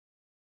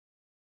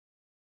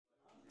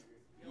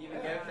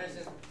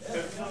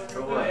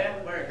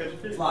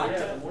Fly.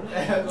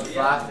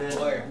 Fly fish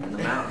in the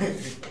mountain.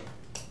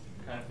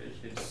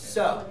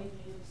 So,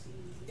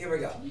 here we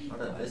go.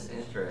 What if this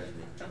interests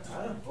me? I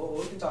don't know.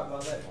 Well, we can talk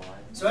about that.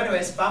 So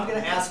anyways, if I'm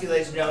going to ask you,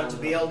 ladies and gentlemen, to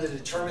be able to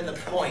determine the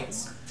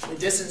points, the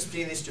distance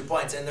between these 2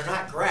 points, and they're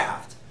not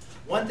graphed,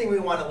 one thing we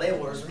want to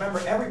label is,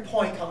 remember, every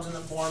point comes in the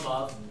form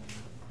of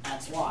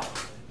xy,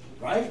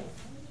 right?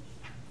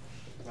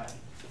 Right.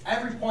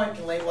 Every point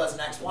can label as an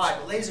xy,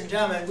 but ladies and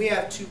gentlemen, we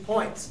have 2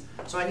 points.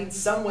 So I need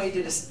some way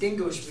to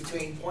distinguish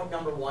between point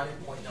number 1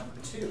 and point number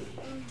 2.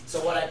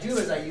 So what I do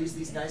is I use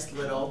these nice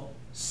little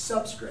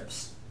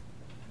subscripts.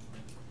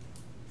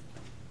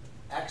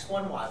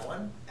 x1,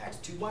 y1,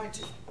 x2,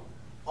 y2.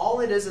 All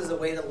it is a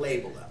way to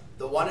label them.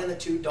 The 1 and the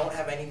 2 don't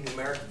have any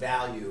numeric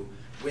value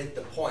with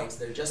the points.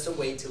 They're just a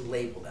way to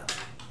label them.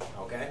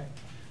 Okay?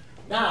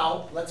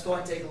 Now, let's go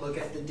and take a look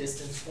at the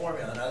distance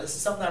formula. Now, this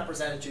is something I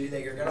presented to you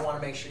that you're going to want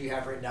to make sure you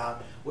have written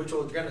down, which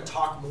we're going to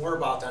talk more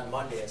about on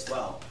Monday as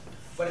well.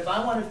 But if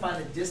I want to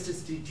find the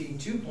distance between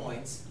 2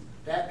 points,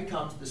 that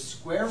becomes the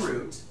square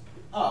root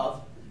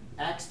of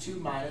x2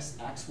 minus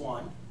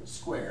x1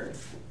 squared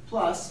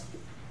plus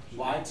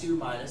y2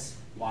 minus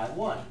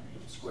y1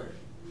 squared.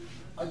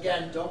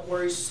 Again, don't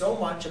worry so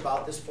much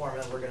about this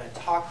formula. We're going to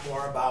talk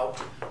more about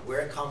where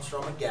it comes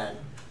from again.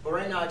 But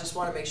right now, I just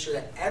want to make sure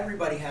that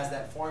everybody has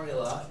that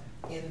formula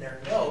in their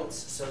notes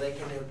so they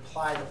can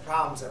apply the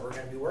problems that we're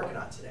going to be working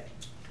on today.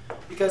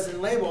 Because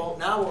in label,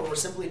 now what we're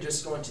simply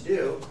just going to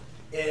do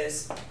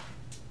is,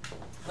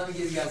 let me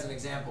give you guys an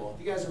example.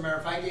 If you guys remember,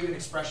 if I gave you an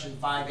expression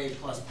 5a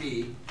plus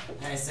b,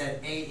 and I said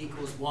a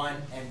equals 1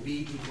 and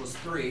b equals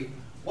 3,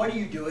 what do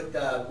you do with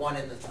the 1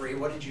 and the 3? Do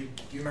you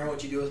remember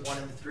what you do with 1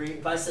 and the 3?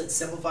 If I said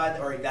simplify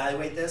or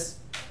evaluate this,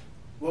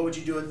 what would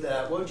you do with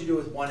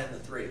 1 and the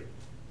 3?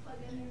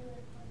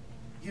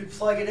 You'd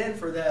plug it in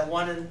for the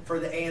 1 and for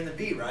the a and the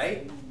b,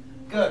 right?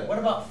 Good. What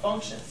about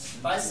functions?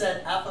 If I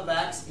said f of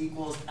x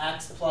equals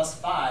x plus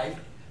 5,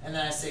 and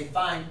then I say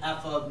find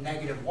f of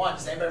negative 1,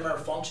 does anybody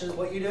remember functions,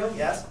 what you do?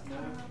 Yes?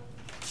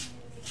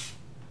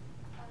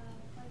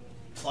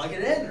 Plug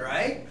it in,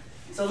 right?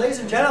 So ladies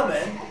and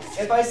gentlemen,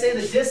 if I say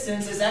the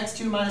distance is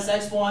x2 minus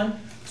x1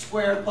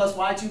 squared plus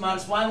y2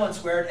 minus y1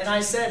 squared, and I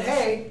said,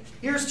 hey,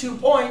 here's 2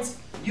 points,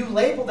 you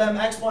label them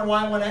x1,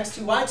 y1,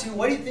 x2, y2,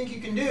 what do you think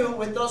you can do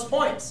with those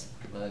points?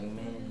 Plug them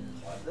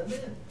in. Plug them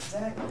in,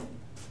 exactly.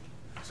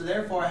 So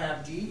therefore I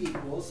have d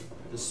equals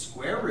the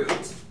square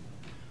root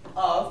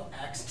of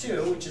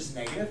x2, which is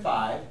negative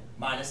 5,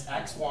 minus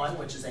x1,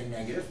 which is a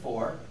negative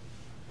 4,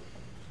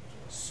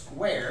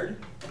 squared,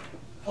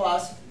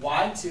 plus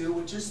y2,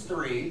 which is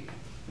 3,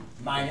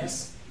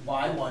 minus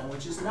y1,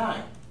 which is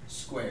 9,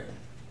 squared.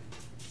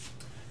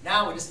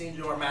 Now we just need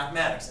to do our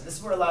mathematics, and this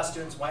is where a lot of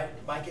students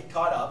might get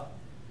caught up.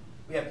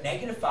 We have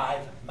negative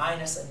 5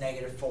 minus a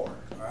negative 4, all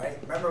right?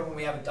 Remember when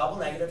we have a double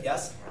negative,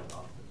 yes?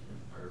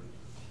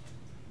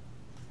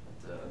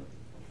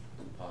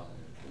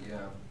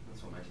 Yeah,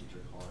 that's what my teacher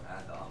called it.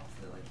 Add the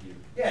opposite, like you.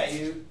 Yeah,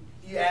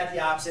 you add the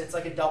opposite. It's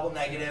like a double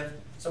negative.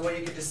 So what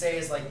you could just say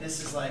is like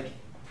this is like.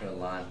 Put a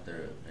line through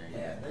it.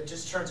 Yeah, it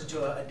just turns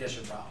into an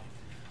addition problem.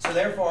 So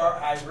therefore,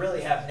 I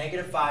really have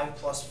negative 5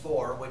 plus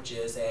 4, which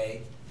is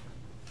a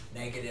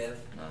negative.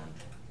 9.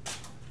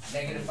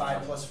 Negative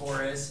 5 plus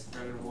 4 is?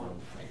 Negative 1.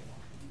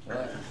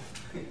 What?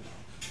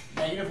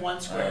 Negative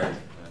 1 squared.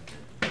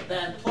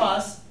 Then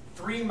plus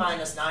 3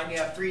 minus 9, you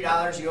have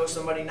 $3, you owe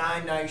somebody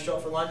 9, now you show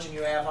up for lunch and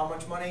you have how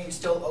much money? You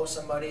still owe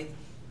somebody.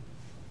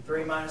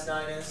 3 minus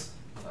 9 is?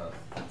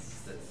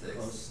 6.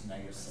 Close,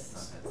 negative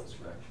 6.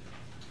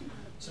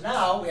 So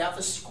now we have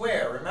to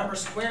square. Remember,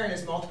 squaring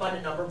is multiplying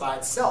a number by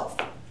itself.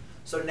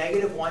 So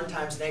negative 1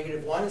 times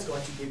negative 1 is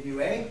going to give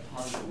you a?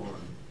 Positive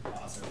 1.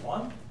 Positive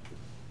 1.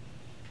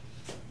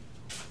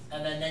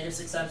 And then negative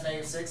 6 times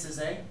negative 6 is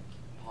a?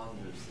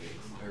 Positive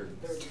 6. Or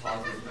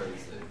positive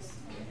 36.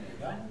 There you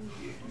go.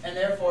 And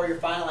therefore, your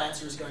final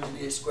answer is going to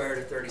be a square root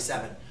of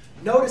 37.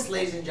 Notice,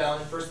 ladies and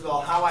gentlemen, first of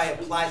all, how I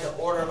applied the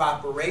order of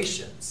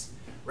operations,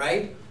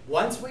 right?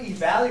 Once we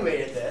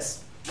evaluated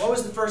this, what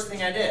was the first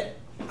thing I did?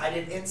 I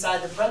did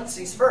inside the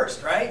parentheses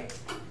first, right?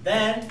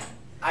 Then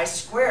I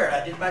squared,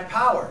 I did my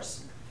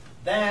powers.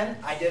 Then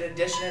I did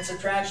addition and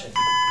subtraction.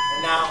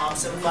 And now I'm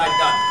simplified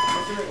done.